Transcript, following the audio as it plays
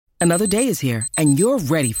Another day is here, and you're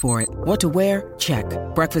ready for it. What to wear? Check.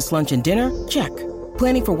 Breakfast, lunch, and dinner? Check.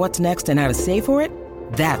 Planning for what's next and how to save for it?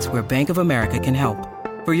 That's where Bank of America can help.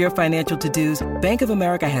 For your financial to-dos, Bank of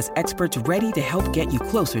America has experts ready to help get you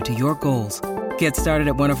closer to your goals. Get started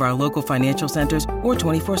at one of our local financial centers or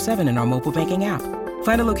 24/7 in our mobile banking app.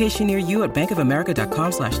 Find a location near you at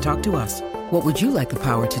bankofamerica.com/talktous. What would you like the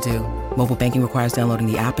power to do? Mobile banking requires downloading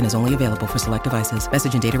the app and is only available for select devices.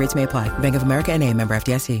 Message and data rates may apply. Bank of America N.A., member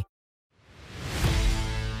FDIC.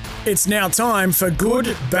 It's now time for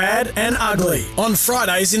Good, Bad and Ugly on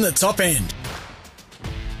Fridays in the Top End.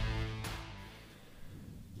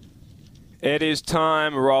 It is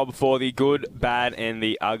time, Rob, for the good, bad and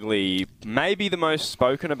the ugly. Maybe the most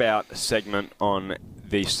spoken about segment on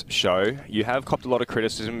this show. You have copped a lot of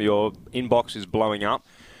criticism. Your inbox is blowing up.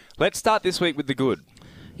 Let's start this week with the good.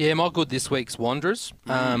 Yeah, my good this week's Wanderers.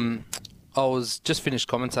 I was just finished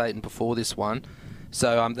commentating before this one.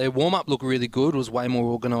 So their warm-up looked really good. It was way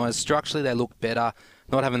more organised. Structurally, they looked better.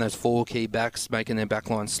 Not having those four key backs, making their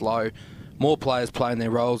backline slow. More players playing their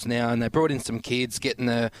roles now, and they brought in some kids, getting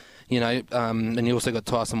the, and you also got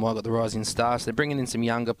Tyson White, got the rising star. So they're bringing in some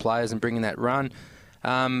younger players and bringing that run.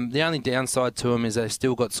 The only downside to them is they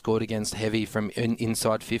still got scored against heavy from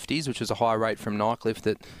inside 50s, which was a high rate from Nycliffe,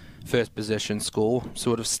 that first possession score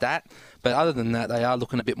sort of stat. But other than that, they are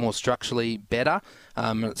looking a bit more structurally better.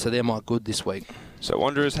 So they're my good this week. So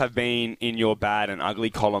Wanderers have been in your bad and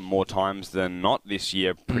ugly column more times than not this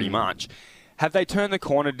year, pretty much. Have they turned the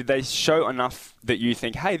corner? Did they show enough that you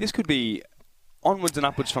think, hey, this could be onwards and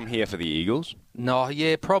upwards from here for the Eagles? No,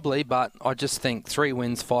 yeah, probably, but I just think 3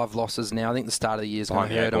 wins, 5 losses now. I think the start of the year is going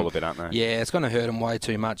to hurt them. A bit, aren't they? Yeah, it's going to hurt them way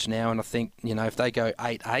too much now, and I think, if they go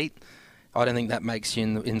 8-8, I don't think that makes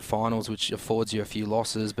you in finals, which affords you a few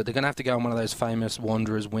losses, but they're going to have to go on one of those famous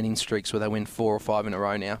Wanderers winning streaks where they win 4 or 5 in a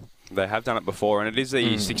row now. They have done it before, and it is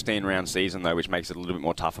the 16-round season, though, which makes it a little bit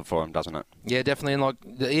more tougher for them, doesn't it? Yeah, definitely. And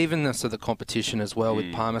the evenness of the competition as well,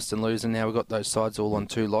 with Palmerston losing now. We've got those sides all on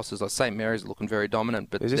 2 losses. Like St Mary's looking very dominant.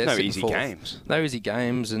 But there's just no easy games. No easy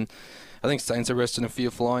games. And I think Saints are resting a few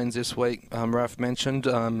fly-ins this week, Ralph mentioned.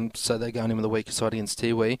 So they're going in with a weaker side against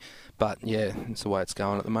Tiwi. But, yeah, it's the way it's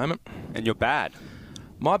going at the moment. And you're bad.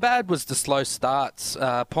 My bad was the slow starts.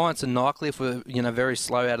 Pints and Nycliffe were, very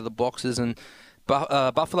slow out of the boxes, and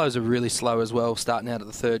Buffaloes are really slow as well, starting out of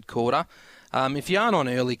the third quarter. If you aren't on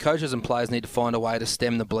early, coaches and players need to find a way to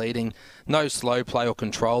stem the bleeding. No slow play or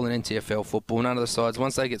control in NTFL football. None of the sides,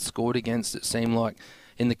 once they get scored against, it seemed like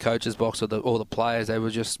in the coach's box or the players, they were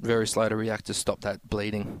just very slow to react to stop that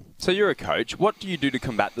bleeding. So you're a coach. What do you do to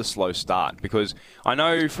combat the slow start? Because I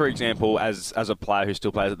know, for example, as a player who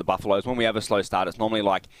still plays at the Buffaloes, when we have a slow start, it's normally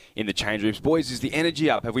like in the change rooms, boys, is the energy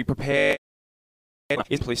up? Have we prepared?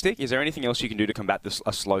 Is there anything else you can do to combat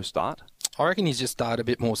a slow start? I reckon he's just started a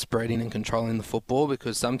bit more spreading and controlling the football,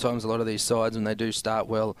 because sometimes a lot of these sides, when they do start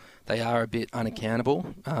well, they are a bit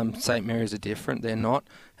unaccountable. St Mary's are different, they're not,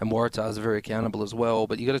 and Waratahs are very accountable as well,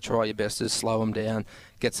 but you've got to try your best to slow them down,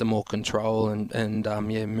 get some more control and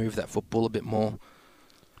move that football a bit more.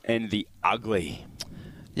 And the ugly.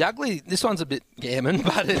 The ugly, this one's a bit gammon,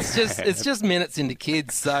 but it's just minutes into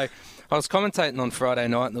kids, so I was commentating on Friday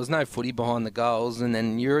night and there was no footy behind the goals, and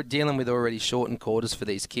then you're dealing with already shortened quarters for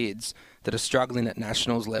these kids that are struggling at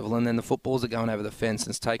nationals level, and then the footballs are going over the fence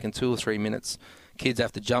and it's taken 2 or 3 minutes. Kids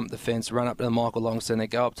have to jump the fence, run up to the Michael Longston, they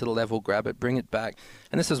go up to the level, grab it, bring it back.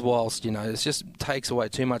 And this is whilst, it just takes away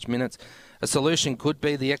too much minutes. A solution could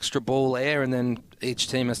be the extra ball there, and then each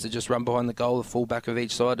team has to just run behind the goal, the fullback of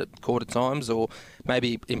each side at quarter times, or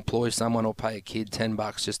maybe employ someone or pay a kid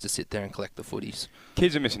 $10 just to sit there and collect the footies.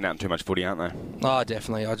 Kids are missing out on too much footy, aren't they? Oh,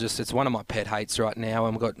 definitely. It's one of my pet hates right now,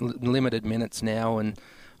 and we've got limited minutes now, and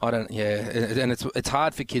and it's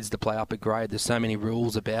hard for kids to play up a grade. There's so many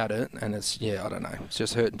rules about it, and it's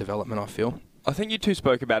just hurting development, I feel. I think you two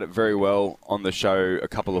spoke about it very well on the show a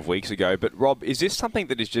couple of weeks ago, but Rob, is this something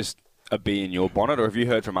that is just a bee in your bonnet, or have you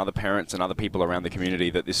heard from other parents and other people around the community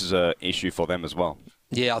that this is an issue for them as well?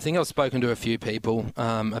 Yeah, I think I've spoken to a few people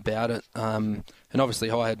about it, and obviously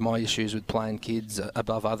I had my issues with playing kids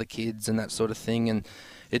above other kids and that sort of thing, and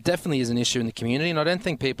it definitely is an issue in the community, and I don't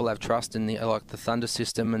think people have trust in the Thunder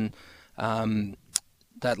system and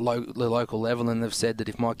the local level, and they've said that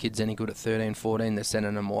if my kid's any good at 13, 14, they're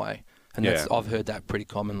sending them away, and I've heard that pretty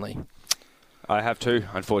commonly. I have too,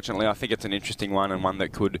 unfortunately. I think it's an interesting one, and one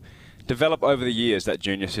that could develop over the years, that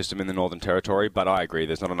junior system in the Northern Territory, but I agree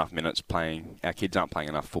there's not enough minutes playing. Our kids aren't playing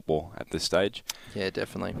enough football at this stage. Yeah,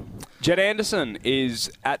 definitely. Jed Anderson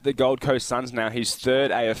is at the Gold Coast Suns now, his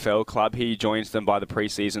third AFL club. He joins them by the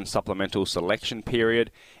pre-season supplemental selection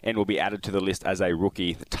period and will be added to the list as a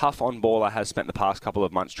rookie. The tough on-baller has spent the past couple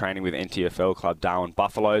of months training with NTFL club Darwin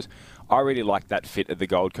Buffaloes. I really like that fit at the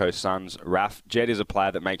Gold Coast Suns. Raf, Jed is a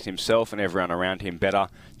player that makes himself and everyone around him better,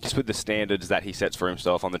 just with the standards that he sets for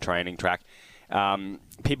himself on the training track.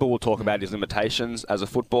 People will talk about his limitations as a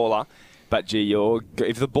footballer, but gee,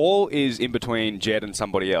 if the ball is in between Jed and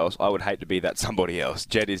somebody else, I would hate to be that somebody else.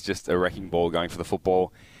 Jed is just a wrecking ball going for the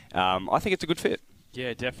football. I think it's a good fit.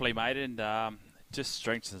 Yeah, definitely, mate, and just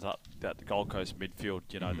strengthens up that Gold Coast midfield.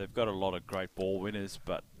 You know, they've got a lot of great ball winners,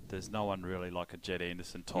 but there's no one really like a Jed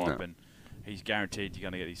Anderson type, and he's guaranteed you're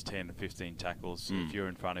going to get his 10 to 15 tackles. If you're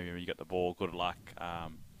in front of him and you got the ball, good luck.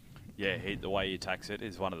 The way he attacks it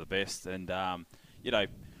is one of the best, and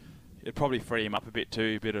it'd probably free him up a bit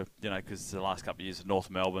too, because the last couple of years at North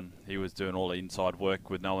Melbourne, he was doing all the inside work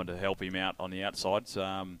with no one to help him out on the outside.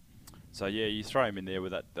 So you throw him in there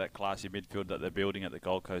with that classy midfield that they're building at the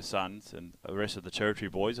Gold Coast Suns and the rest of the Territory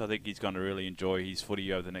boys. I think he's going to really enjoy his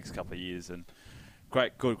footy over the next couple of years, and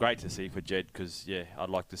great to see for Jed, because I'd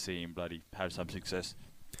like to see him bloody have some success.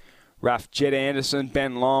 Raf, Jed Anderson,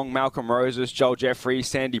 Ben Long, Malcolm Roses, Joel Jeffrey,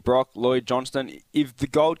 Sandy Brock, Lloyd Johnston. If the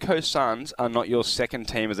Gold Coast Suns are not your second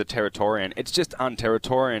team as a Territorian, it's just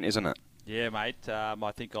un-Territorian, isn't it? Yeah, mate.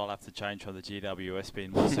 I think I'll have to change from the GWS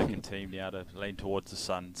being my second team now to lean towards the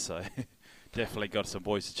Suns. So definitely got some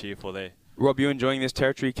boys to cheer for there. Rob, you enjoying this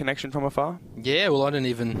Territory connection from afar? Yeah, well, I didn't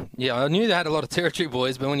even... Yeah, I knew they had a lot of Territory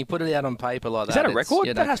boys, but when you put it out on paper like that... Is that a record?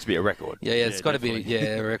 That has to be a record. Yeah, it's got to be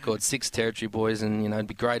a record. 6 Territory boys, and, it'd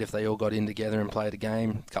be great if they all got in together and played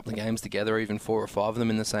a couple of games together, even 4 or 5 of them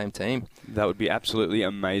in the same team. That would be absolutely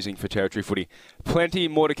amazing for Territory footy. Plenty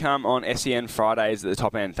more to come on SEN Fridays at the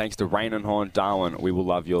top end. Thanks to Rain and Horn, Darwin. We will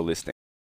love your listening.